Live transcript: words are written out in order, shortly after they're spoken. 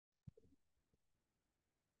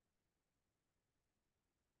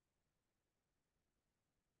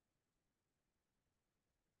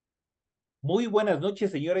Muy buenas noches,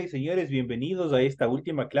 señoras y señores. Bienvenidos a esta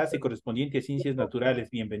última clase correspondiente a Ciencias Naturales.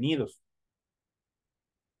 Bienvenidos.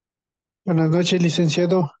 Buenas noches,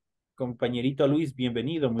 licenciado. Compañerito Luis,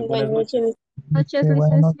 bienvenido. Muy buenas Buenas noches. noches, Buenas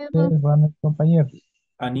licenciado. noches, buenas compañeros.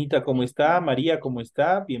 Anita, ¿cómo está? María, ¿cómo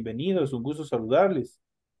está? Bienvenidos. Un gusto saludarles.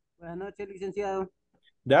 Buenas noches, licenciado.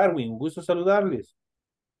 Darwin, un gusto saludarles.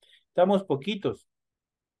 Estamos poquitos.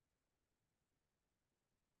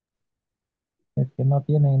 Es que no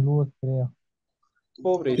tienen luz, creo.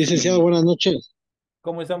 Pobrecito. Licenciado, buenas noches.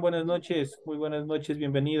 ¿Cómo están? Buenas noches. Muy buenas noches.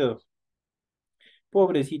 Bienvenidos.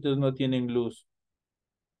 Pobrecitos no tienen luz.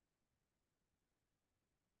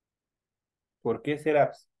 ¿Por qué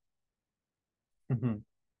será?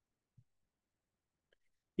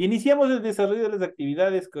 Iniciamos el desarrollo de las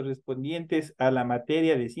actividades correspondientes a la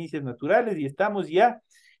materia de ciencias naturales y estamos ya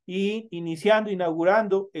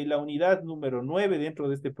inaugurando en la unidad número 9 dentro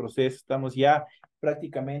de este proceso. Estamos ya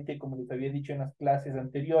prácticamente, como les había dicho en las clases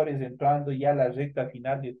anteriores, entrando ya a la recta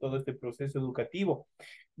final de todo este proceso educativo.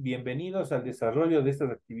 Bienvenidos al desarrollo de estas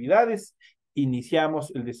actividades.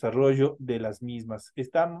 Iniciamos el desarrollo de las mismas.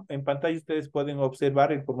 Están en pantalla, ustedes pueden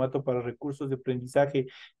observar el formato para recursos de aprendizaje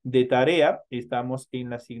de tarea. Estamos en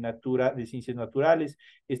la asignatura de ciencias naturales,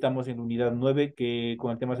 estamos en la unidad 9 que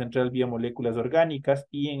con el tema central biomoléculas orgánicas,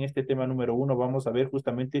 y en este tema número 1 vamos a ver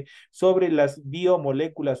justamente sobre las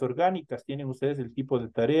biomoléculas orgánicas. Tienen ustedes el tipo de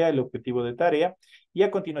tarea, el objetivo de tarea, y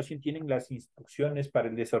a continuación tienen las instrucciones para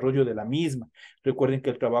el desarrollo de la misma. Recuerden que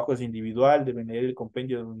el trabajo es individual, deben leer el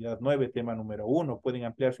compendio de la unidad 9, tema número 1. Pueden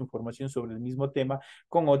ampliar su información sobre el mismo tema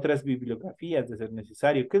con otras bibliografías de ser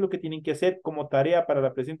necesario. ¿Qué es lo que tienen que hacer como tarea para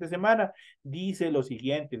la presente semana? Dice lo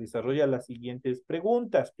siguiente, desarrolla las siguientes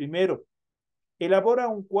preguntas. Primero, elabora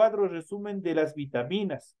un cuadro resumen de las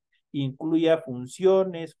vitaminas. Incluya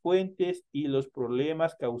funciones, fuentes y los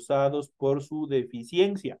problemas causados por su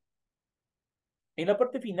deficiencia. En la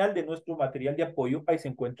parte final de nuestro material de apoyo, ahí se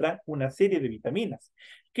encuentran una serie de vitaminas.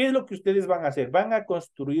 ¿Qué es lo que ustedes van a hacer? Van a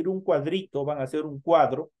construir un cuadrito, van a hacer un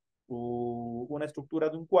cuadro, una estructura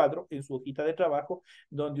de un cuadro en su hojita de trabajo,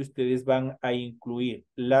 donde ustedes van a incluir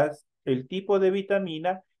el tipo de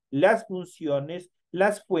vitamina, las funciones,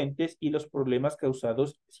 las fuentes y los problemas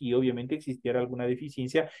causados si obviamente existiera alguna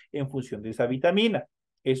deficiencia en función de esa vitamina.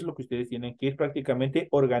 Eso es lo que ustedes tienen que ir prácticamente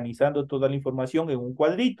organizando toda la información en un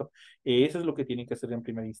cuadrito. Eso es lo que tienen que hacer en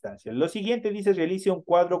primera instancia. Lo siguiente dice, realice un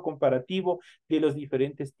cuadro comparativo de los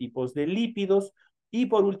diferentes tipos de lípidos. Y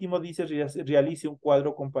por último dice, realice un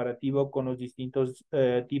cuadro comparativo con los distintos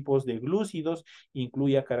tipos de glúcidos,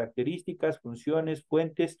 incluya características, funciones,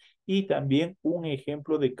 fuentes y también un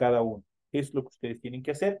ejemplo de cada uno. Es lo que ustedes tienen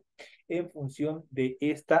que hacer en función de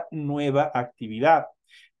esta nueva actividad.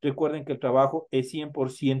 Recuerden que el trabajo es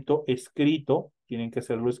 100% escrito, tienen que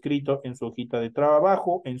hacerlo escrito en su hojita de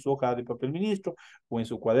trabajo, en su hoja de papel ministro o en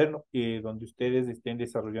su cuaderno, donde ustedes estén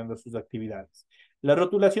desarrollando sus actividades. La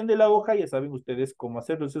rotulación de la hoja, ya saben ustedes cómo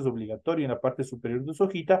hacerlo, eso es obligatorio en la parte superior de su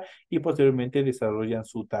hojita y posteriormente desarrollan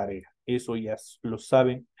su tarea. Eso ya lo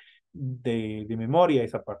saben de memoria,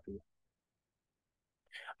 esa parte.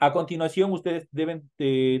 A continuación, ustedes deben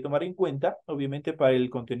tomar en cuenta, obviamente, para el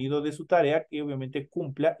contenido de su tarea, que obviamente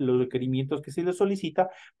cumpla los requerimientos que se les solicita.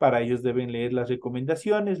 Para ellos deben leer las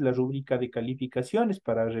recomendaciones, la rúbrica de calificaciones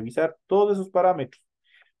para revisar todos esos parámetros.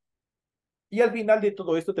 Y al final de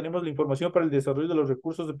todo esto tenemos la información para el desarrollo de los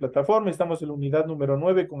recursos de plataforma. Estamos en la unidad número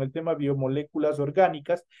 9 con el tema biomoléculas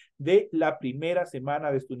orgánicas de la primera semana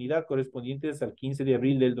de esta unidad correspondientes al 15 de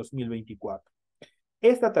abril del 2024.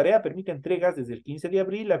 Esta tarea permite entregas desde el 15 de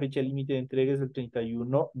abril, la fecha límite de entrega es el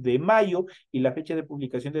 31 de mayo y la fecha de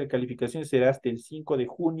publicación de la calificación será hasta el 5 de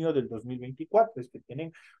junio del 2024. Es que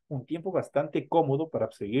tienen un tiempo bastante cómodo para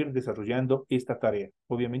seguir desarrollando esta tarea.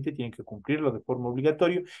 Obviamente tienen que cumplirlo de forma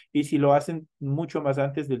obligatoria y si lo hacen mucho más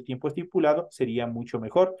antes del tiempo estipulado, sería mucho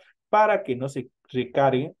mejor para que no se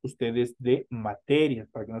recarguen ustedes de materias,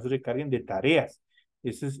 para que no se recarguen de tareas.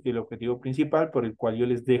 Ese es el objetivo principal por el cual yo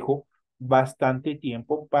les dejo bastante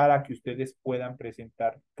tiempo para que ustedes puedan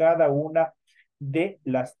presentar cada una de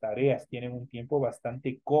las tareas. Tienen un tiempo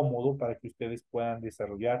bastante cómodo para que ustedes puedan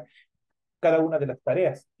desarrollar cada una de las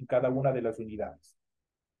tareas en cada una de las unidades.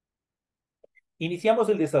 Iniciamos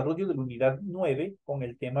el desarrollo de la unidad 9 con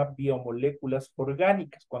el tema biomoléculas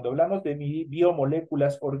orgánicas. Cuando hablamos de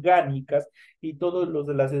biomoléculas orgánicas y todas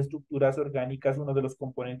las estructuras orgánicas, uno de los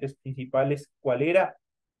componentes principales, ¿cuál era?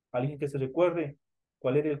 ¿Alguien que se recuerde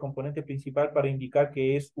cuál era el componente principal para indicar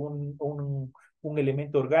que es un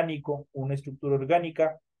elemento orgánico, una estructura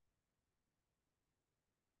orgánica?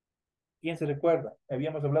 ¿Quién se recuerda?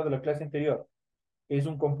 Habíamos hablado en la clase anterior. Es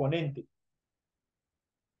un componente.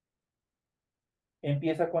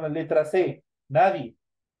 Empieza con la letra C. Nadie.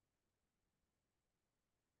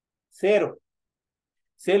 Cero.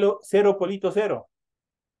 Cero, cero, polito, cero.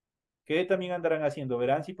 ¿Qué también andarán haciendo?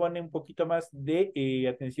 Verán si ponen un poquito más de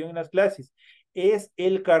atención en las clases. Es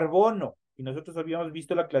el carbono. Y nosotros habíamos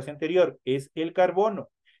visto la clase anterior. Es el carbono.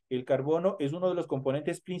 El carbono es uno de los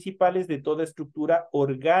componentes principales de toda estructura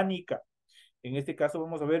orgánica. En este caso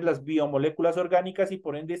vamos a ver las biomoléculas orgánicas y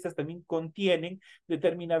por ende estas también contienen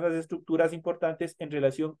determinadas estructuras importantes en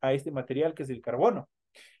relación a este material que es el carbono.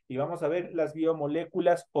 Y vamos a ver las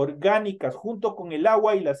biomoléculas orgánicas junto con el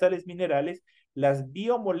agua y las sales minerales. Las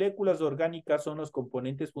biomoléculas orgánicas son los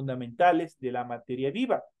componentes fundamentales de la materia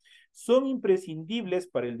viva. Son imprescindibles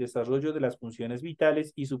para el desarrollo de las funciones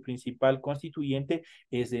vitales y su principal constituyente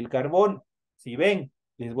es el carbono. Si ven,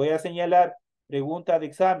 les voy a señalar pregunta de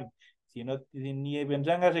examen. Si no, ni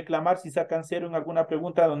vendrán a reclamar si sacan cero en alguna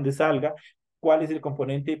pregunta donde salga cuál es el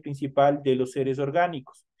componente principal de los seres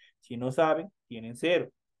orgánicos. Si no saben, tienen cero.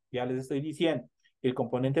 Ya les estoy diciendo, el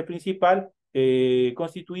componente principal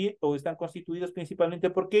constituye o están constituidos principalmente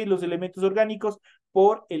por qué los elementos orgánicos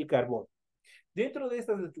por el carbono. Dentro de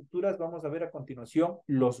estas estructuras vamos a ver a continuación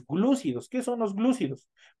los glúcidos. ¿Qué son los glúcidos?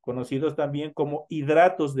 Conocidos también como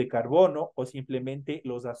hidratos de carbono o simplemente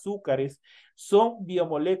los azúcares. Son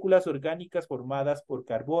biomoléculas orgánicas formadas por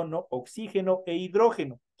carbono, oxígeno e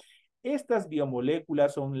hidrógeno. Estas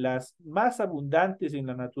biomoléculas son las más abundantes en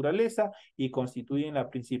la naturaleza y constituyen la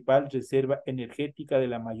principal reserva energética de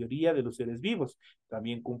la mayoría de los seres vivos.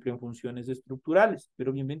 También cumplen funciones estructurales,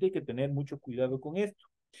 pero obviamente hay que tener mucho cuidado con esto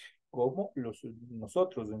como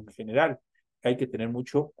nosotros en general. Hay que tener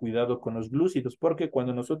mucho cuidado con los glúcidos, porque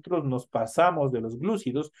cuando nosotros nos pasamos de los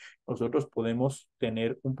glúcidos, nosotros podemos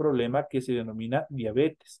tener un problema que se denomina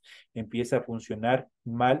diabetes. Empieza a funcionar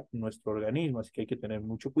mal nuestro organismo, así que hay que tener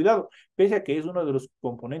mucho cuidado. Pese a que es uno de los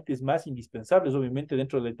componentes más indispensables, obviamente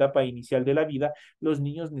dentro de la etapa inicial de la vida, los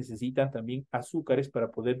niños necesitan también azúcares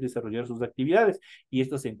para poder desarrollar sus actividades. ¿Y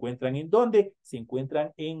estos se encuentran en dónde? Se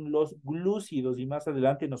encuentran en los glúcidos y más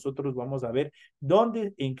adelante nosotros vamos a ver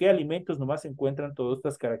dónde, en qué alimentos nomás se encuentran todas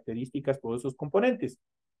estas características, todos esos componentes.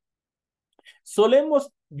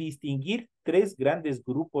 Solemos distinguir tres grandes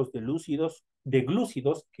grupos de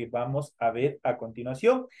glúcidos que vamos a ver a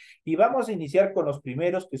continuación y vamos a iniciar con los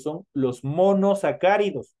primeros que son los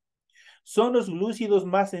monosacáridos. Son los glúcidos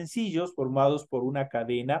más sencillos formados por una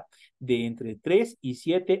cadena de entre 3 y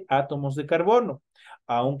 7 átomos de carbono,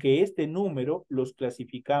 aunque este número los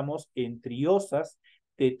clasificamos en triosas,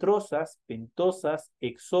 tetrosas, pentosas,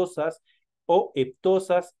 hexosas o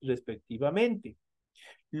heptosas respectivamente.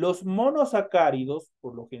 Los monosacáridos,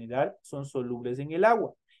 por lo general, son solubles en el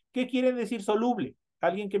agua. ¿Qué quiere decir soluble?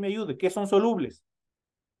 Alguien que me ayude. ¿Qué son solubles?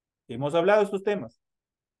 Hemos hablado de estos temas.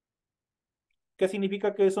 ¿Qué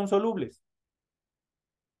significa que son solubles?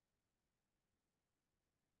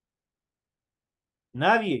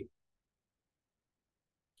 Nadie.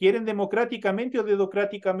 ¿Quieren democráticamente o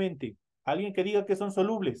dedocráticamente? Alguien que diga que son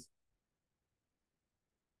solubles.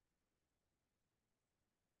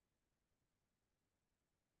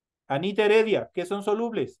 Anita Heredia, ¿qué son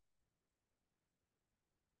solubles?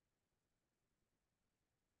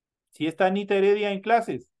 Si está Anita Heredia en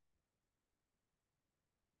clases.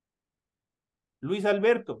 Luis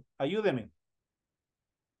Alberto, ayúdeme.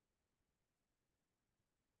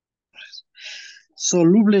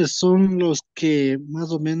 Solubles son los que más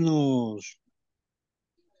o menos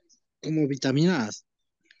como vitaminas.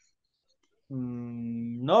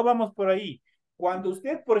 No vamos por ahí. Cuando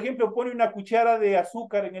usted, por ejemplo, pone una cuchara de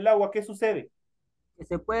azúcar en el agua, ¿qué sucede? Que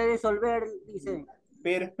se puede disolver, dice.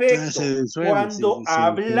 Perfecto. Se disuelve, Cuando sí, se disuelve.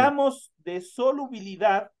 hablamos de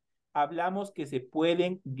solubilidad, hablamos que se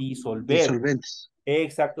pueden disolver. Disolventes.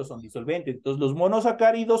 Exacto, son disolventes. Entonces, los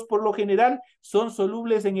monosacáridos por lo general son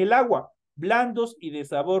solubles en el agua, blandos y de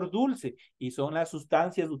sabor dulce, y son las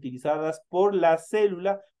sustancias utilizadas por la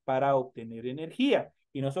célula para obtener energía.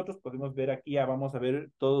 Y nosotros podemos ver aquí, vamos a ver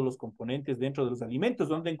todos los componentes dentro de los alimentos,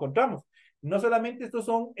 donde encontramos. No solamente estos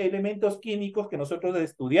son elementos químicos que nosotros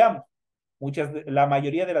estudiamos, la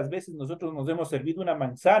mayoría de las veces nosotros nos hemos servido una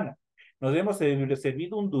manzana, nos hemos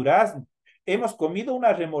servido un durazno, hemos comido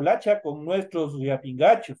una remolacha con nuestros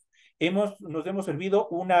yapingachos, nos hemos servido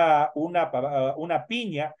una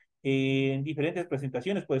piña en diferentes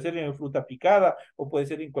presentaciones, puede ser en fruta picada o puede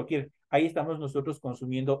ser en cualquier. Ahí estamos nosotros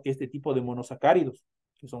consumiendo este tipo de monosacáridos,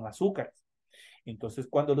 que son azúcares. Entonces,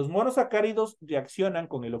 cuando los monosacáridos reaccionan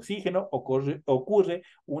con el oxígeno, ocurre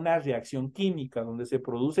una reacción química donde se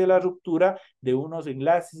produce la ruptura de unos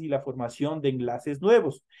enlaces y la formación de enlaces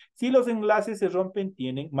nuevos. Si los enlaces se rompen,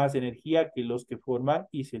 tienen más energía que los que forman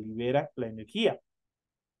y se libera la energía.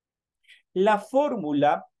 La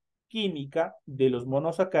fórmula química de los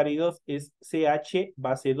monosacáridos es CH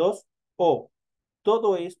base 2O.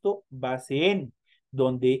 Todo esto base N,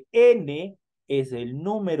 donde N es el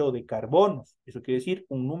número de carbonos. Eso quiere decir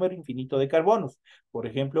un número infinito de carbonos. Por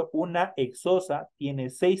ejemplo, una hexosa tiene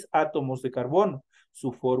 6 átomos de carbono.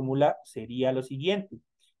 Su fórmula sería lo siguiente: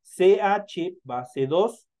 CH base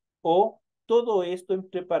 2 o todo esto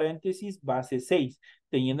entre paréntesis base 6,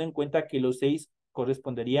 teniendo en cuenta que los 6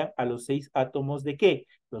 corresponderían a los 6 átomos de ¿qué?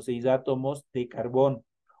 Los 6 átomos de carbono.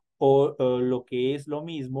 O lo que es lo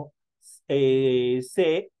mismo,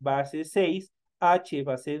 C base 6, H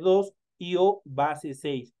base 2 y O base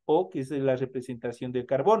 6, O que es la representación del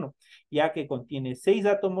carbono, ya que contiene 6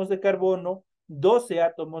 átomos de carbono, 12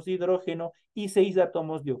 átomos de hidrógeno y 6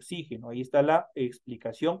 átomos de oxígeno. Ahí está la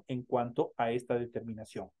explicación en cuanto a esta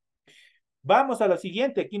determinación. Vamos a la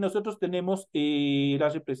siguiente. Aquí nosotros tenemos la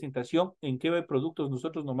representación en qué productos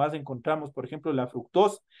nosotros nomás encontramos, por ejemplo, la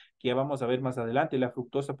fructosa, que ya vamos a ver más adelante. La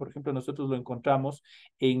fructosa, por ejemplo, nosotros lo encontramos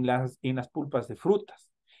en las pulpas de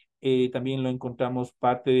frutas. También lo encontramos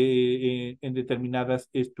en determinadas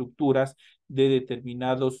estructuras de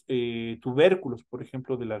determinados tubérculos, por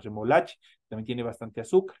ejemplo, de la remolacha, también tiene bastante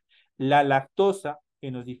azúcar. La lactosa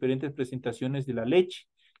en las diferentes presentaciones de la leche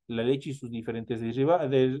y sus diferentes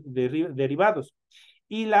derivados.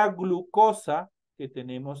 Y la glucosa que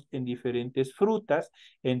tenemos en diferentes frutas,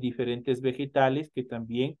 en diferentes vegetales que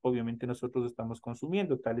también obviamente nosotros estamos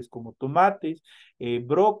consumiendo, tales como tomates,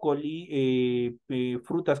 brócoli,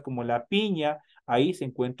 frutas como la piña, ahí se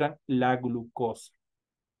encuentran la glucosa.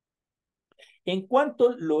 En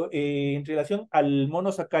relación al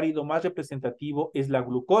monosacárido más representativo es la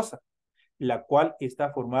glucosa, la cual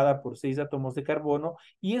está formada por 6 átomos de carbono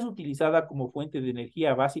y es utilizada como fuente de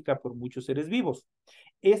energía básica por muchos seres vivos.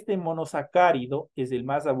 Este monosacárido es el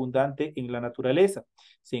más abundante en la naturaleza.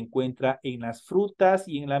 Se encuentra en las frutas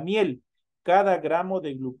y en la miel. Cada gramo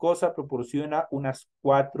de glucosa proporciona unas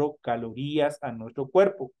 4 calorías a nuestro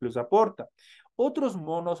cuerpo, los aporta. Otros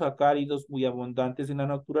monosacáridos muy abundantes en la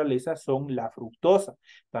naturaleza son la fructosa,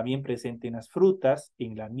 también presente en las frutas,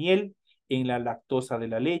 en la miel, en la lactosa de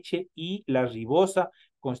la leche, y la ribosa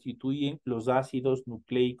constituyen los ácidos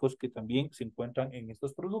nucleicos que también se encuentran en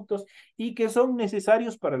estos productos y que son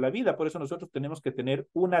necesarios para la vida. Por eso nosotros tenemos que tener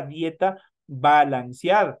una dieta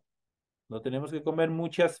balanceada. No tenemos que comer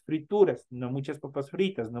muchas frituras, no muchas papas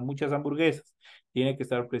fritas, no muchas hamburguesas. Tiene que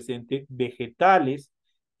estar presente vegetales.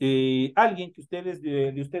 Alguien que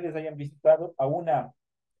de ustedes hayan visitado a una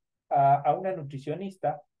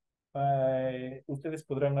nutricionista, ustedes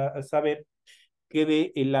podrán saber que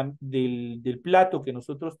del plato que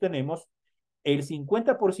nosotros tenemos, el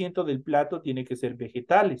 50% del plato tiene que ser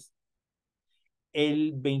vegetales,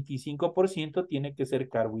 el 25% tiene que ser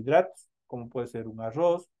carbohidratos, como puede ser un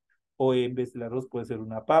arroz, o en vez del arroz puede ser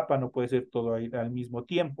una papa, no puede ser todo ahí al mismo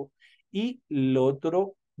tiempo. Y el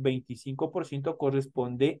otro 25%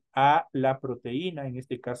 corresponde a la proteína, en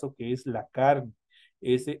este caso que es la carne.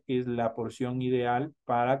 Esa es la porción ideal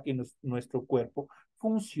para que nuestro cuerpo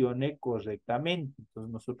funcione correctamente.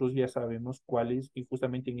 Entonces nosotros ya sabemos cuál es, y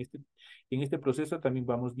justamente en este proceso también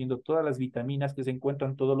vamos viendo todas las vitaminas que se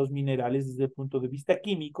encuentran, todos los minerales desde el punto de vista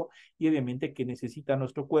químico y obviamente que necesita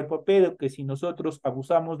nuestro cuerpo, pero que si nosotros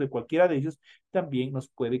abusamos de cualquiera de ellos, también nos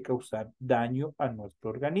puede causar daño a nuestro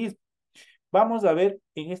organismo. Vamos a ver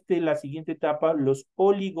la siguiente etapa los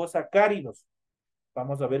oligosacáridos.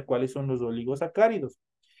 Vamos a ver cuáles son los oligosacáridos.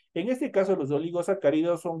 En este caso, los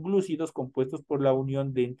oligosacáridos son glúcidos compuestos por la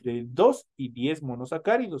unión de entre 2 y 10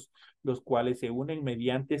 monosacáridos, los cuales se unen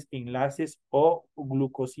mediante enlaces o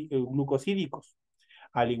glucosídicos.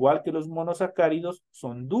 Al igual que los monosacáridos,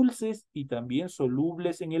 son dulces y también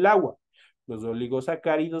solubles en el agua. Los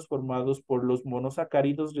oligosacáridos formados por los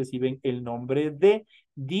monosacáridos reciben el nombre de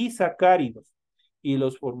disacáridos y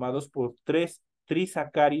los formados por 3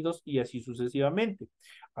 trisacáridos y así sucesivamente.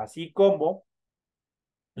 Así como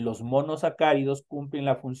los monosacáridos cumplen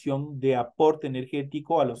la función de aporte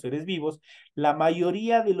energético a los seres vivos. La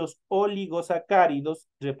mayoría de los oligosacáridos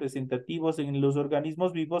representativos en los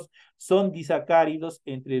organismos vivos son disacáridos,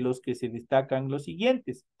 entre los que se destacan los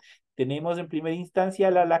siguientes. Tenemos en primera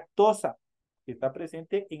instancia la lactosa, que está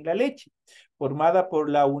presente en la leche, formada por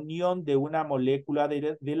la unión de una molécula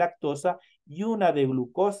de lactosa y una de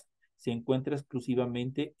glucosa. Se encuentra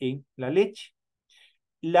exclusivamente en la leche.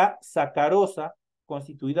 La sacarosa,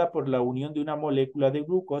 constituida por la unión de una molécula de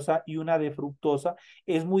glucosa y una de fructosa,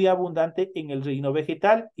 es muy abundante en el reino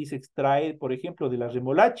vegetal y se extrae, por ejemplo, de la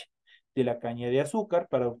remolacha, de la caña de azúcar,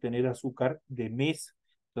 para obtener azúcar de mesa.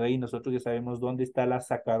 Entonces ahí nosotros ya sabemos dónde está la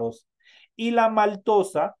sacarosa. Y la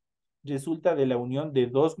maltosa resulta de la unión de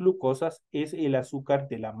dos glucosas, es el azúcar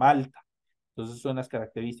de la malta. Entonces son las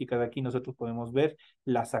características de aquí. Nosotros podemos ver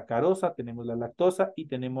la sacarosa, tenemos la lactosa y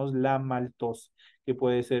tenemos la maltosa, que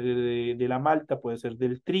puede ser de la malta, puede ser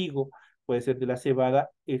del trigo, puede ser de la cebada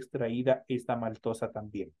extraída esta maltosa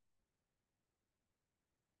también.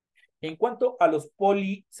 En cuanto a los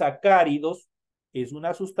polisacáridos, es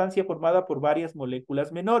una sustancia formada por varias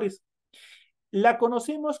moléculas menores. La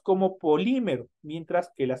conocemos como polímero,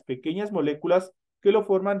 mientras que las pequeñas moléculas que lo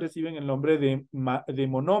forman reciben el nombre de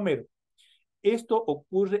monómero. Esto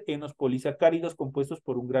ocurre en los polisacáridos compuestos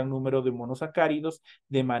por un gran número de monosacáridos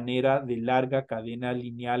de manera de larga cadena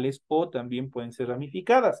lineales o también pueden ser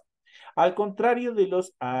ramificadas. Al contrario de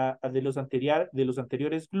los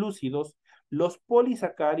anteriores glúcidos, los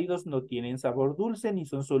polisacáridos no tienen sabor dulce ni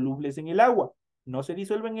son solubles en el agua, no se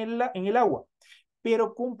disuelven en el agua,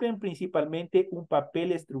 pero cumplen principalmente un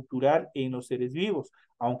papel estructural en los seres vivos,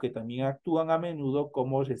 aunque también actúan a menudo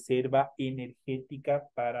como reserva energética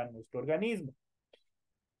para nuestro organismo.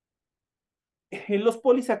 Los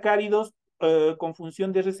polisacáridos con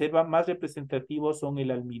función de reserva más representativos son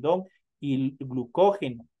el almidón y el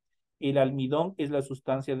glucógeno. El almidón es la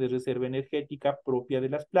sustancia de reserva energética propia de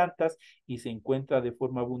las plantas y se encuentra de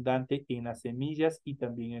forma abundante en las semillas y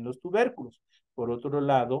también en los tubérculos. Por otro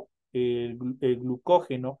lado, el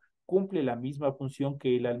glucógeno cumple la misma función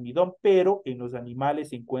que el almidón, pero en los animales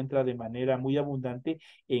se encuentra de manera muy abundante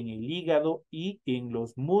en el hígado y en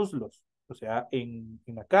los muslos, o sea, en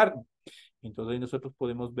la carne. Entonces nosotros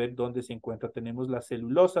podemos ver dónde se encuentra. Tenemos la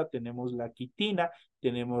celulosa, tenemos la quitina,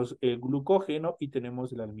 tenemos el glucógeno y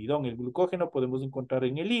tenemos el almidón. El glucógeno podemos encontrar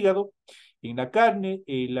en el hígado, en la carne,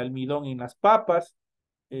 el almidón en las papas.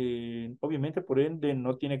 Obviamente, por ende,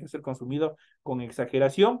 no tiene que ser consumido con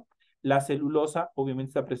exageración. La celulosa obviamente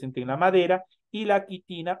está presente en la madera y la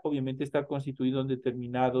quitina obviamente está constituido en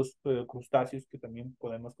determinados crustáceos que también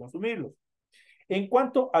podemos consumirlos. En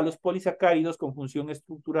cuanto a los polisacáridos con función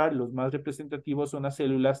estructural, los más representativos son las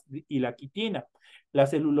células y la quitina. La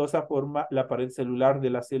celulosa forma la pared celular de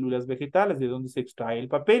las células vegetales, de donde se extrae el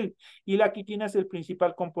papel, y la quitina es el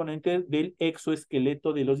principal componente del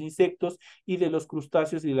exoesqueleto de los insectos y de los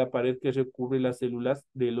crustáceos y de la pared que recubre las células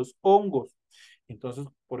de los hongos. Entonces,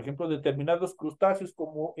 por ejemplo, determinados crustáceos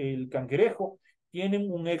como el cangrejo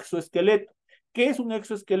tienen un exoesqueleto. ¿Qué es un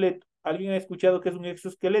exoesqueleto? ¿Alguien ha escuchado qué es un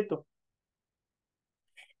exoesqueleto?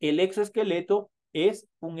 El exoesqueleto es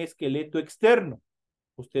un esqueleto externo.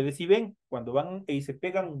 Ustedes si ven, cuando van y se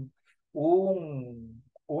pegan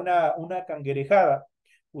una cangrejada,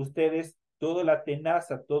 ustedes, toda la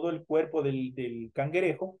tenaza, todo el cuerpo del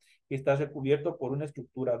cangrejo está recubierto por una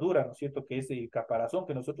estructura dura, ¿no es cierto? Que es el caparazón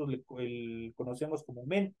que nosotros conocemos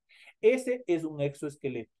comúnmente. Ese es un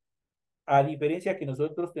exoesqueleto. A diferencia que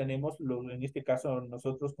nosotros tenemos, en este caso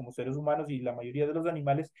nosotros como seres humanos y la mayoría de los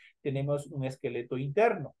animales, tenemos un esqueleto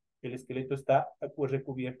interno. El esqueleto está pues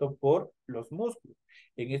recubierto por los músculos.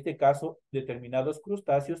 En este caso, determinados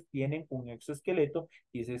crustáceos tienen un exoesqueleto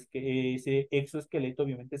y ese exoesqueleto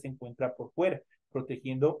obviamente se encuentra por fuera,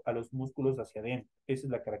 protegiendo a los músculos hacia adentro. Esa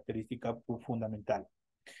es la característica fundamental.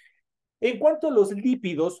 En cuanto a los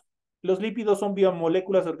lípidos son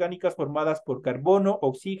biomoléculas orgánicas formadas por carbono,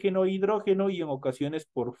 oxígeno, hidrógeno y en ocasiones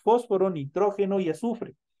por fósforo, nitrógeno y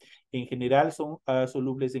azufre. En general son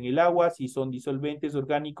solubles en el agua si son disolventes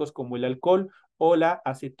orgánicos como el alcohol o la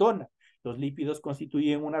acetona. Los lípidos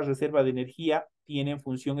constituyen una reserva de energía, tienen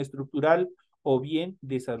función estructural o bien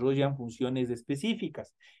desarrollan funciones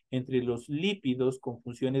específicas. Entre los lípidos con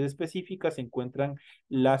funciones específicas se encuentran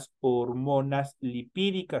las hormonas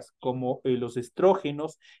lipídicas, como los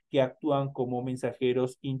estrógenos, que actúan como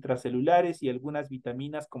mensajeros intracelulares, y algunas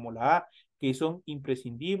vitaminas como la A, que son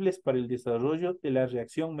imprescindibles para el desarrollo de la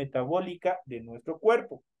reacción metabólica de nuestro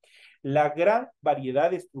cuerpo. La gran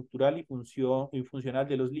variedad estructural y funcional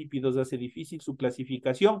de los lípidos hace difícil su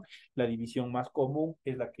clasificación. La división más común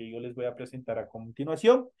es la que yo les voy a presentar a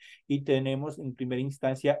continuación. Y tenemos en primera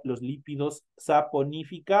instancia los lípidos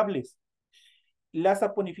saponificables. La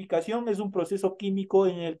saponificación es un proceso químico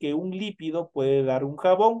en el que un lípido puede dar un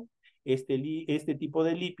jabón. Este tipo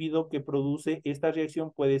de lípido que produce esta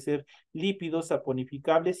reacción puede ser lípidos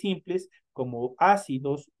saponificables simples como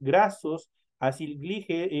ácidos, grasos,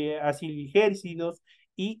 acilgércidos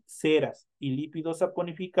y ceras, y lípidos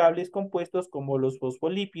saponificables compuestos como los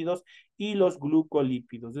fosfolípidos y los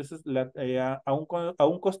glucolípidos. Eso es a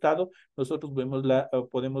un costado nosotros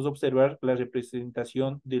podemos observar la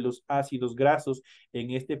representación de los ácidos grasos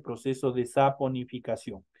en este proceso de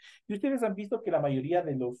saponificación. Y ustedes han visto que la mayoría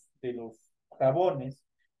de los jabones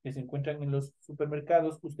que se encuentran en los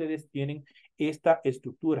supermercados, ustedes tienen esta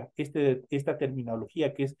estructura, esta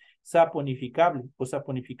terminología que es saponificable o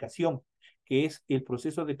saponificación, que es el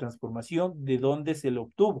proceso de transformación de donde se lo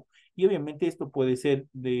obtuvo. Y obviamente esto puede ser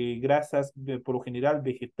de grasas, por lo general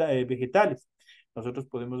vegetales. Nosotros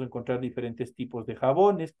podemos encontrar diferentes tipos de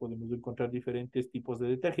jabones, podemos encontrar diferentes tipos de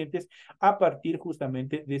detergentes a partir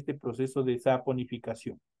justamente de este proceso de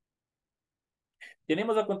saponificación.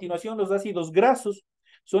 Tenemos a continuación los ácidos grasos.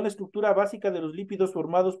 Son la estructura básica de los lípidos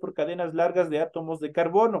formados por cadenas largas de átomos de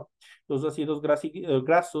carbono. Los ácidos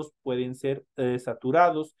grasos pueden ser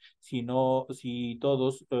saturados si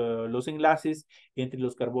todos los enlaces entre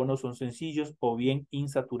los carbonos son sencillos, o bien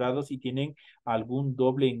insaturados si tienen algún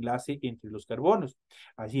doble enlace entre los carbonos.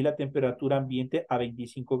 Así, la temperatura ambiente a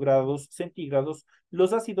 25 grados centígrados,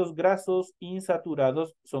 los ácidos grasos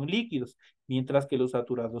insaturados son líquidos, mientras que los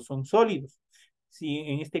saturados son sólidos. Si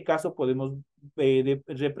en este caso podemos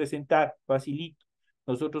representar facilito.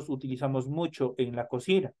 Nosotros utilizamos mucho en la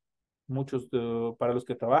cocina, muchos para los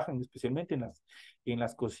que trabajan, especialmente en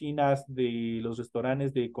las cocinas de los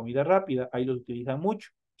restaurantes de comida rápida, ahí los utilizan mucho.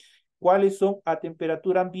 ¿Cuáles son a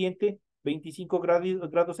temperatura ambiente? 25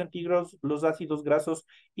 grados centígrados, los ácidos grasos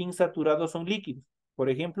insaturados son líquidos. Por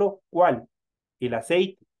ejemplo, ¿cuál? El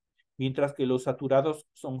aceite, mientras que los saturados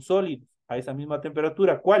son sólidos a esa misma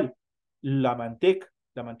temperatura. ¿Cuál? La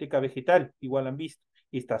manteca vegetal, igual han visto,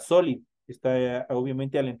 está sólida, está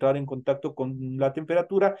obviamente al entrar en contacto con la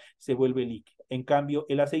temperatura se vuelve líquido. En cambio,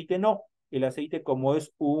 el aceite no. El aceite, como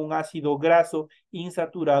es un ácido graso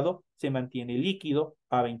insaturado, se mantiene líquido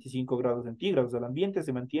a 25 grados centígrados. El ambiente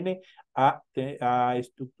se mantiene a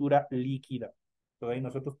estructura líquida. Entonces ahí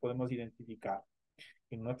nosotros podemos identificar.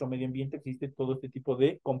 En nuestro medio ambiente existe todo este tipo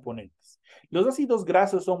de componentes. Los ácidos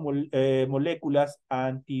grasos son moléculas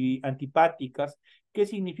antipáticas, que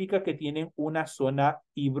significa que tienen una zona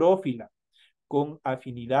hidrófila con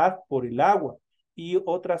afinidad por el agua y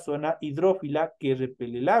otra zona hidrófila que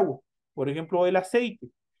repele el agua. Por ejemplo, el aceite.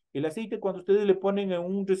 El aceite, cuando ustedes le ponen en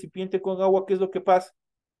un recipiente con agua, ¿qué es lo que pasa?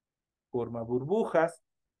 Forma burbujas,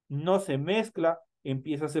 no se mezcla,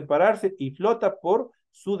 empieza a separarse y flota por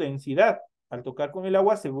su densidad. Al tocar con el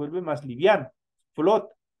agua se vuelve más liviano,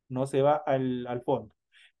 flota, no se va al fondo.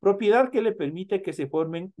 Propiedad que le permite que se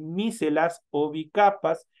formen micelas o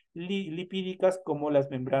bicapas lipídicas como las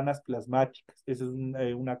membranas plasmáticas. Esa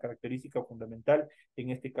es una característica fundamental en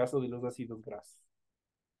este caso de los ácidos grasos.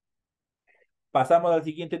 Pasamos al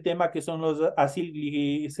siguiente tema, que son los los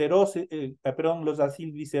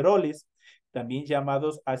acilgliceroles, también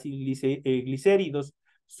llamados acilglicéridos.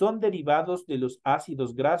 Son derivados de los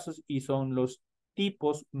ácidos grasos y son los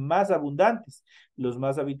tipos más abundantes. Los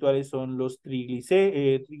más habituales son los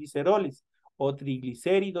trigliceroles o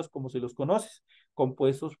triglicéridos, como se los conoce,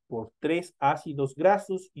 compuestos por 3 ácidos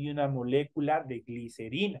grasos y una molécula de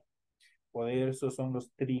glicerina. Por eso son los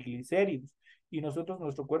triglicéridos. Y nosotros,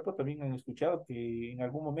 nuestro cuerpo, también han escuchado que en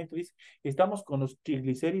algún momento dice, estamos con los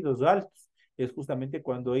triglicéridos altos. Es justamente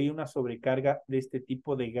cuando hay una sobrecarga de este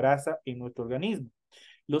tipo de grasa en nuestro organismo.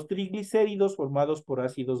 Los triglicéridos formados por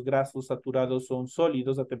ácidos grasos saturados son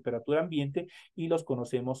sólidos a temperatura ambiente y los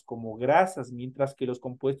conocemos como grasas, mientras que los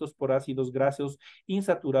compuestos por ácidos grasos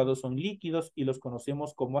insaturados son líquidos y los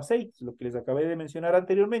conocemos como aceites, lo que les acabé de mencionar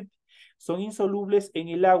anteriormente. Son insolubles en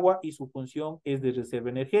el agua y su función es de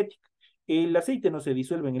reserva energética. El aceite no se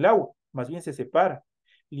disuelve en el agua, más bien se separa.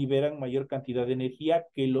 Liberan mayor cantidad de energía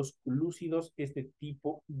que los glúcidos, este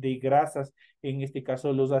tipo de grasas, en este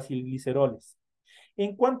caso los acilgliceroles.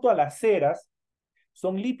 En cuanto a las ceras,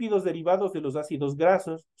 son lípidos derivados de los ácidos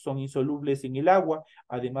grasos, son insolubles en el agua,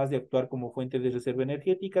 además de actuar como fuente de reserva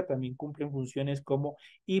energética, también cumplen funciones como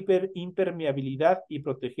impermeabilidad y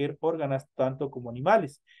proteger órganos tanto como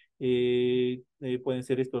animales. Pueden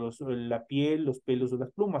ser la piel, los pelos o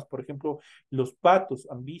las plumas. Por ejemplo, los patos,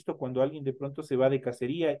 han visto cuando alguien de pronto se va de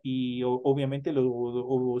cacería y obviamente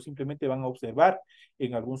o simplemente van a observar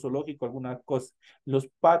en algún zoológico alguna cosa. Los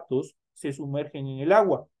patos se sumergen en el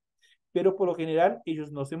agua, pero por lo general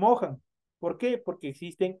ellos no se mojan. ¿Por qué? Porque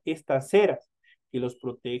existen estas ceras que los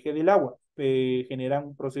protege del agua, generan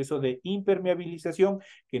un proceso de impermeabilización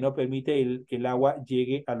que no permite que el agua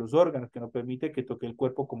llegue a los órganos, que no permite que toque el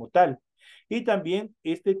cuerpo como tal. Y también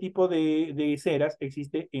este tipo de ceras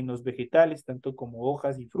existe en los vegetales, tanto como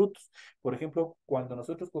hojas y frutos. Por ejemplo, cuando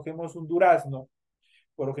nosotros cogemos un durazno,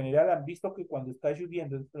 por lo general han visto que cuando está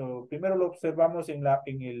lloviendo, primero lo observamos en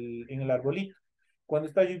el arbolito. Cuando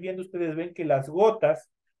está lloviendo, ustedes ven que las gotas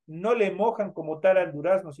no le mojan como tal al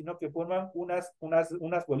durazno, sino que forman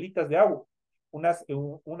unas bolitas de agua, unas,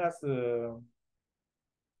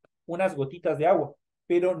 unas gotitas de agua,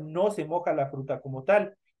 pero no se moja la fruta como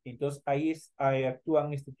tal. Entonces ahí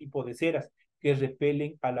actúan este tipo de ceras que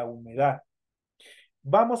repelen a la humedad.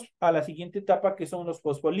 Vamos a la siguiente etapa que son los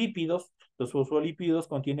fosfolípidos. Los fosfolípidos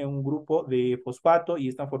contienen un grupo de fosfato y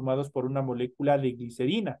están formados por una molécula de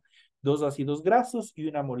glicerina, dos ácidos grasos y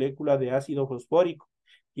una molécula de ácido fosfórico.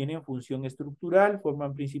 Tienen función estructural,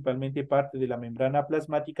 forman principalmente parte de la membrana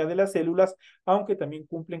plasmática de las células, aunque también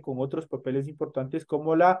cumplen con otros papeles importantes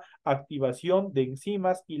como la activación de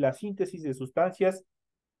enzimas y la síntesis de sustancias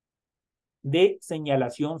de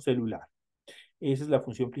señalación celular. Esa es la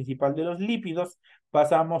función principal de los lípidos.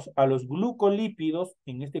 Pasamos a los glucolípidos.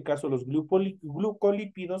 En este caso, los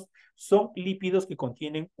glucolípidos son lípidos que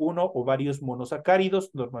contienen uno o varios monosacáridos,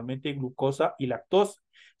 normalmente glucosa y lactosa.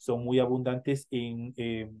 Son muy abundantes en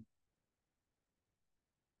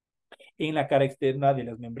la cara externa de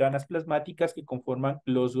las membranas plasmáticas que conforman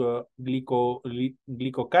los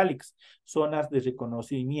glicocálix, zonas de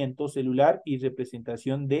reconocimiento celular y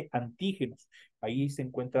representación de antígenos. Ahí se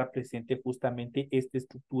encuentra presente justamente esta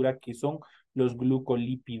estructura que son los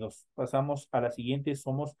glucolípidos. Pasamos a la siguiente,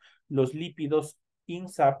 somos los lípidos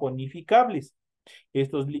insaponificables.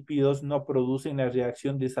 Estos lípidos no producen la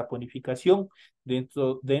reacción de saponificación.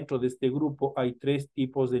 Dentro de este grupo hay tres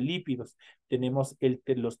tipos de lípidos. Tenemos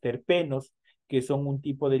los terpenos, que son un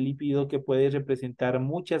tipo de lípido que puede representar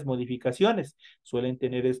muchas modificaciones. Suelen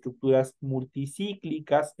tener estructuras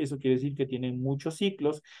multicíclicas, eso quiere decir que tienen muchos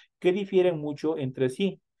ciclos que difieren mucho entre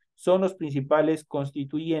sí. Son los principales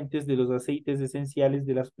constituyentes de los aceites esenciales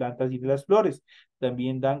de las plantas y de las flores.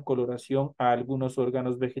 También dan coloración a algunos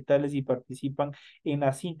órganos vegetales y participan en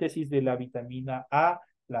la síntesis de la vitamina A,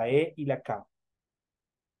 la E y la K.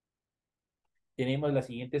 Tenemos la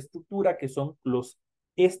siguiente estructura que son los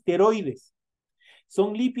esteroides.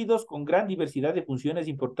 Son lípidos con gran diversidad de funciones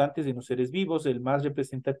importantes en los seres vivos. El más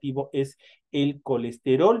representativo es el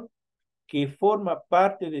colesterol, que forma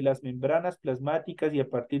parte de las membranas plasmáticas y a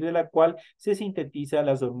partir de la cual se sintetizan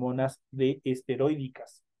las hormonas de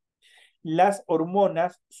esteroídicas. Las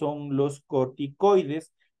hormonas son los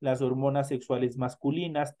corticoides, las hormonas sexuales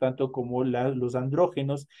masculinas, tanto como los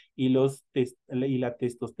andrógenos y la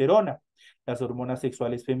testosterona, las hormonas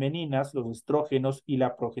sexuales femeninas, los estrógenos y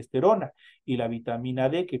la progesterona, y la vitamina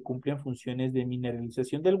D, que cumplen funciones de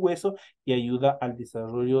mineralización del hueso y ayuda al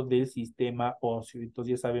desarrollo del sistema óseo.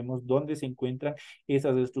 Entonces ya sabemos dónde se encuentran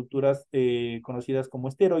esas estructuras conocidas como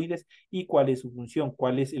esteroides y cuál es su función,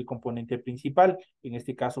 cuál es el componente principal, en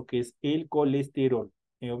este caso que es el colesterol,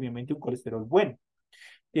 obviamente un colesterol bueno.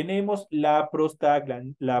 Tenemos la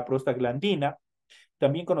prostaglandina,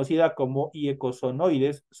 también conocida como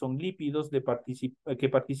eicosanoides, son lípidos que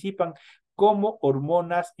participan como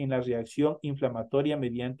hormonas en la reacción inflamatoria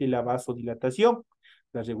mediante la vasodilatación,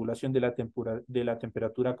 la regulación de la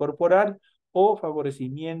temperatura corporal o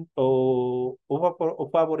favoreciendo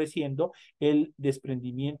el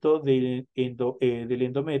desprendimiento del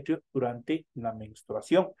endometrio durante la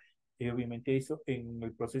menstruación. Obviamente eso en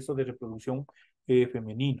el proceso de reproducción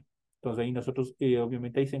femenino. Entonces ahí nosotros,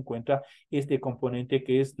 obviamente ahí se encuentra este componente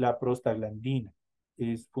que es la prostaglandina.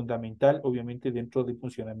 Es fundamental, obviamente, dentro del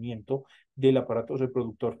funcionamiento del aparato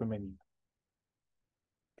reproductor femenino.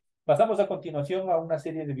 Pasamos a continuación a una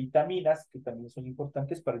serie de vitaminas que también son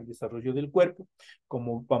importantes para el desarrollo del cuerpo,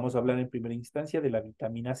 como vamos a hablar en primera instancia de la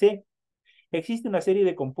vitamina C. Existe una serie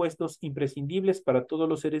de compuestos imprescindibles para todos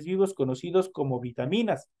los seres vivos conocidos como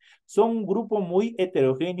vitaminas. Son un grupo muy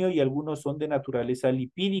heterogéneo y algunos son de naturaleza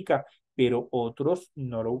lipídica, pero otros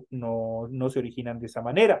no se originan de esa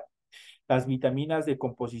manera. Las vitaminas de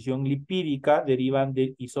composición lipídica derivan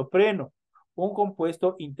del isopreno, un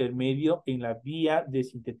compuesto intermedio en la vía de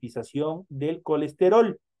sintetización del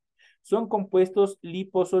colesterol. Son compuestos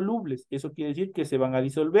liposolubles, eso quiere decir que se van a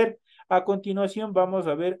disolver. A continuación vamos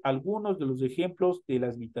a ver algunos de los ejemplos de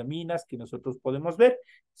las vitaminas que nosotros podemos ver,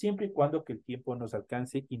 siempre y cuando que el tiempo nos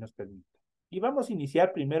alcance y nos permita. Y vamos a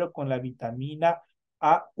iniciar primero con la vitamina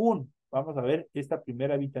A1. Vamos a ver esta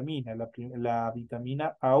primera vitamina, la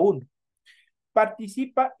vitamina A1.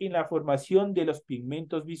 Participa en la formación de los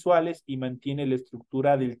pigmentos visuales y mantiene la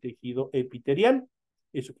estructura del tejido epitelial,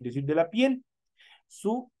 eso quiere decir de la piel.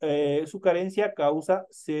 Su carencia causa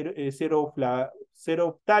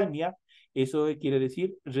xeroptalmia, eso quiere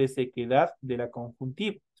decir resequedad de la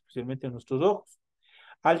conjuntiva, especialmente en nuestros ojos.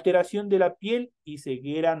 Alteración de la piel y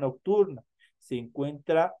ceguera nocturna. Se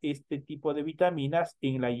encuentra este tipo de vitaminas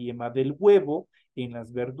en la yema del huevo, en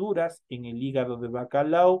las verduras, en el hígado de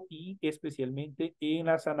bacalao y especialmente en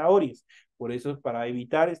las zanahorias. Por eso, para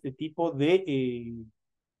evitar este tipo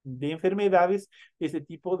de enfermedades, este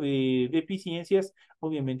tipo de deficiencias,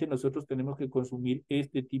 obviamente nosotros tenemos que consumir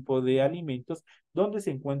este tipo de alimentos donde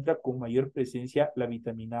se encuentra con mayor presencia la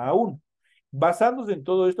vitamina A1. Basándose en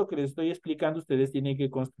todo esto que les estoy explicando, ustedes tienen que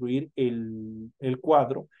construir el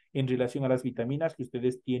cuadro en relación a las vitaminas que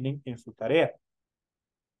ustedes tienen en su tarea.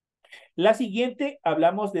 La siguiente,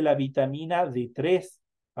 hablamos de la vitamina D3.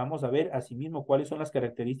 Vamos a ver asimismo cuáles son las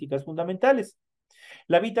características fundamentales.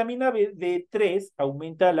 La vitamina D3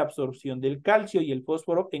 aumenta la absorción del calcio y el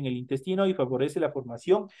fósforo en el intestino y favorece la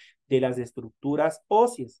formación de las estructuras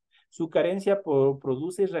óseas. Su carencia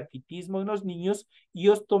produce raquitismo en los niños y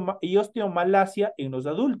osteomalacia en los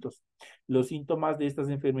adultos. Los síntomas de estas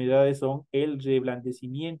enfermedades son el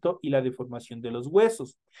reblandecimiento y la deformación de los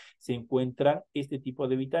huesos. Se encuentran este tipo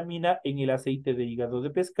de vitamina en el aceite de hígado de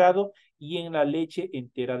pescado y en la leche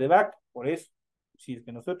entera de vaca. Por eso, si es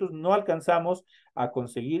que nosotros no alcanzamos a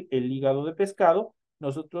conseguir el hígado de pescado,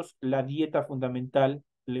 nosotros la dieta fundamental,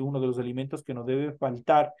 uno de los alimentos que no debe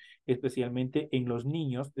faltar, especialmente en los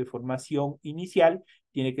niños de formación inicial,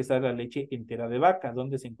 tiene que ser la leche entera de vaca,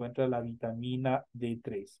 donde se encuentra la vitamina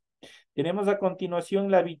D3. Tenemos a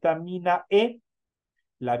continuación la vitamina E.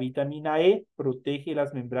 La vitamina E protege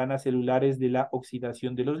las membranas celulares de la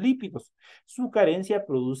oxidación de los lípidos. Su carencia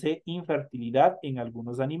produce infertilidad en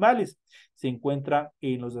algunos animales. Se encuentra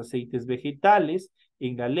en los aceites vegetales,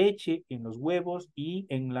 en la leche, en los huevos y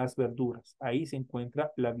en las verduras. Ahí se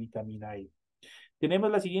encuentra la vitamina E.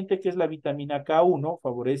 Tenemos la siguiente que es la vitamina K1,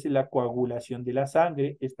 favorece la coagulación de la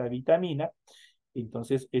sangre, esta vitamina,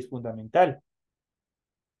 entonces es fundamental.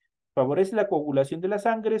 Favorece la coagulación de la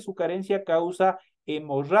sangre, su carencia causa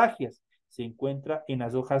hemorragias. Se encuentra en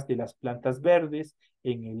las hojas de las plantas verdes,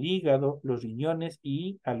 en el hígado, los riñones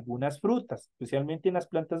y algunas frutas, especialmente en las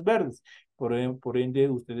plantas verdes. Por ende,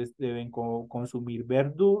 ustedes deben consumir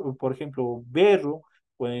verdura, por ejemplo, berro,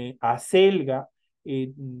 acelga,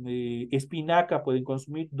 espinaca pueden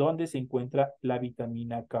consumir donde se encuentra la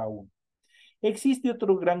vitamina K1. Existe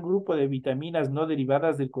otro gran grupo de vitaminas no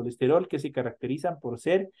derivadas del colesterol que se caracterizan por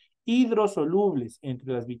ser hidrosolubles.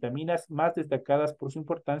 Entre las vitaminas más destacadas por su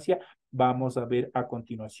importancia, vamos a ver a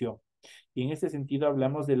continuación. Y en este sentido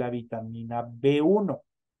hablamos de la vitamina B1.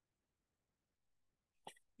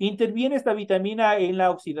 Interviene esta vitamina en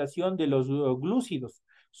la oxidación de los glúcidos.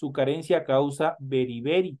 Su carencia causa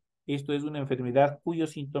beriberi. Esto es una enfermedad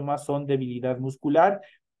cuyos síntomas son debilidad muscular,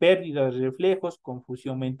 pérdida de reflejos,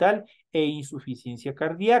 confusión mental e insuficiencia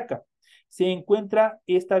cardíaca. Se encuentra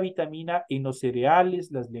esta vitamina en los cereales,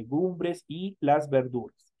 las legumbres y las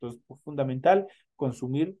verduras. Entonces, es fundamental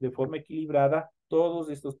consumir de forma equilibrada todos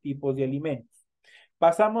estos tipos de alimentos.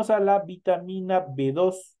 Pasamos a la vitamina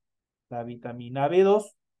B2. La vitamina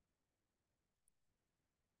B2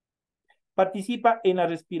 participa en la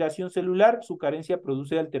respiración celular, su carencia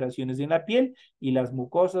produce alteraciones en la piel y las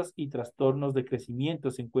mucosas y trastornos de crecimiento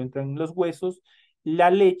se encuentran en los huesos, la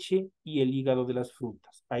leche y el hígado de las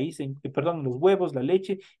frutas. Los huevos, la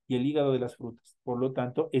leche y el hígado de las frutas. Por lo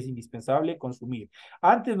tanto, es indispensable consumir.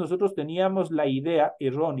 Antes nosotros teníamos la idea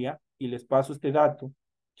errónea, y les paso este dato,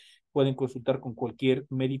 pueden consultar con cualquier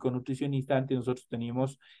médico nutricionista. Antes nosotros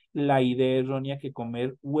teníamos la idea errónea que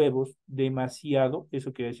comer huevos demasiado,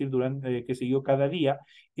 eso quiere decir durante, qué sé yo, cada día,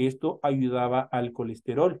 esto ayudaba al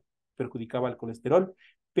colesterol, perjudicaba al colesterol,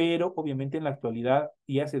 pero obviamente en la actualidad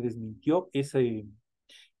ya se desmintió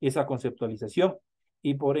esa conceptualización.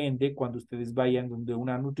 Y por ende, cuando ustedes vayan donde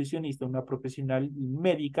una nutricionista, una profesional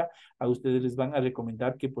médica, a ustedes les van a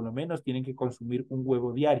recomendar que por lo menos tienen que consumir un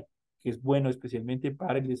huevo diario, que es bueno especialmente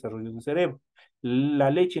para el desarrollo del cerebro. La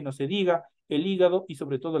leche no se diga, el hígado y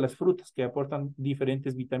sobre todo las frutas que aportan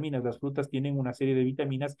diferentes vitaminas. Las frutas tienen una serie de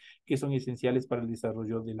vitaminas que son esenciales para el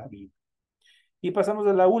desarrollo de la vida. Y pasamos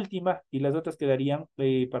a la última, y las otras quedarían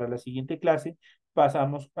para la siguiente clase.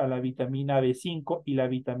 Pasamos a la vitamina B5 y la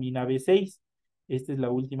vitamina B6. Esta es la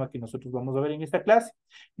última que nosotros vamos a ver en esta clase.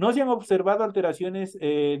 No se han observado alteraciones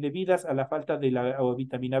debidas a la falta de la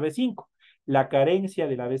vitamina B5. La carencia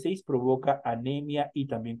de la B6 provoca anemia y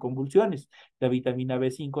también convulsiones. La vitamina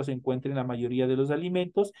B5 se encuentra en la mayoría de los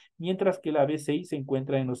alimentos, mientras que la B6 se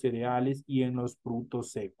encuentra en los cereales y en los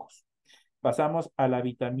frutos secos. Pasamos a la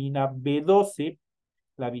vitamina B12.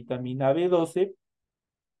 La vitamina B12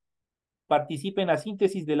 participa en la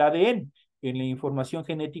síntesis del ADN, en la información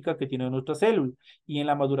genética que tiene nuestra célula y en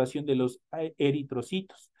la maduración de los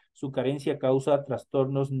eritrocitos. Su carencia causa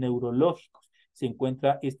trastornos neurológicos. Se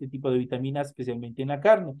encuentra este tipo de vitaminas especialmente en la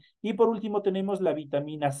carne. Y por último tenemos la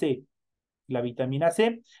vitamina C. La vitamina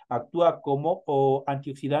C actúa como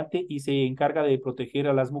antioxidante y se encarga de proteger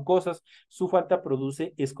a las mucosas. Su falta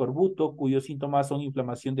produce escorbuto, cuyos síntomas son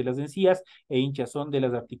inflamación de las encías e hinchazón de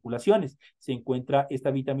las articulaciones. Se encuentra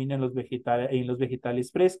esta vitamina en en los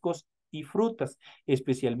vegetales frescos y frutas,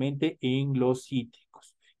 especialmente en los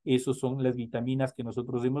cítricos. Esas son las vitaminas que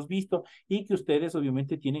nosotros hemos visto y que ustedes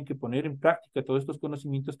obviamente tienen que poner en práctica todos estos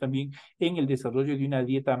conocimientos también en el desarrollo de una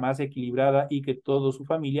dieta más equilibrada y que toda su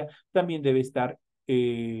familia también debe estar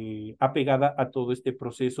apegada a todo este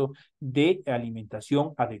proceso de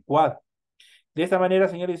alimentación adecuada. De esta manera,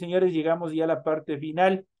 señores y señores, llegamos ya a la parte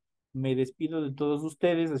final. Me despido de todos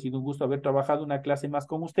ustedes. Ha sido un gusto haber trabajado una clase más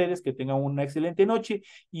con ustedes. Que tengan una excelente noche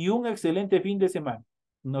y un excelente fin de semana.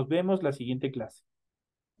 Nos vemos la siguiente clase.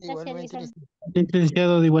 Gracias, Igualmente, licenciado.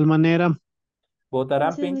 licenciado, de igual manera.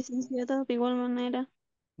 ¿Votarán, Gracias, licenciado, de igual manera.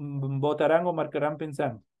 votarán o marcarán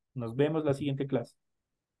pensando? Nos vemos la siguiente clase.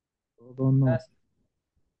 Todo no.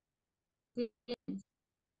 Sí.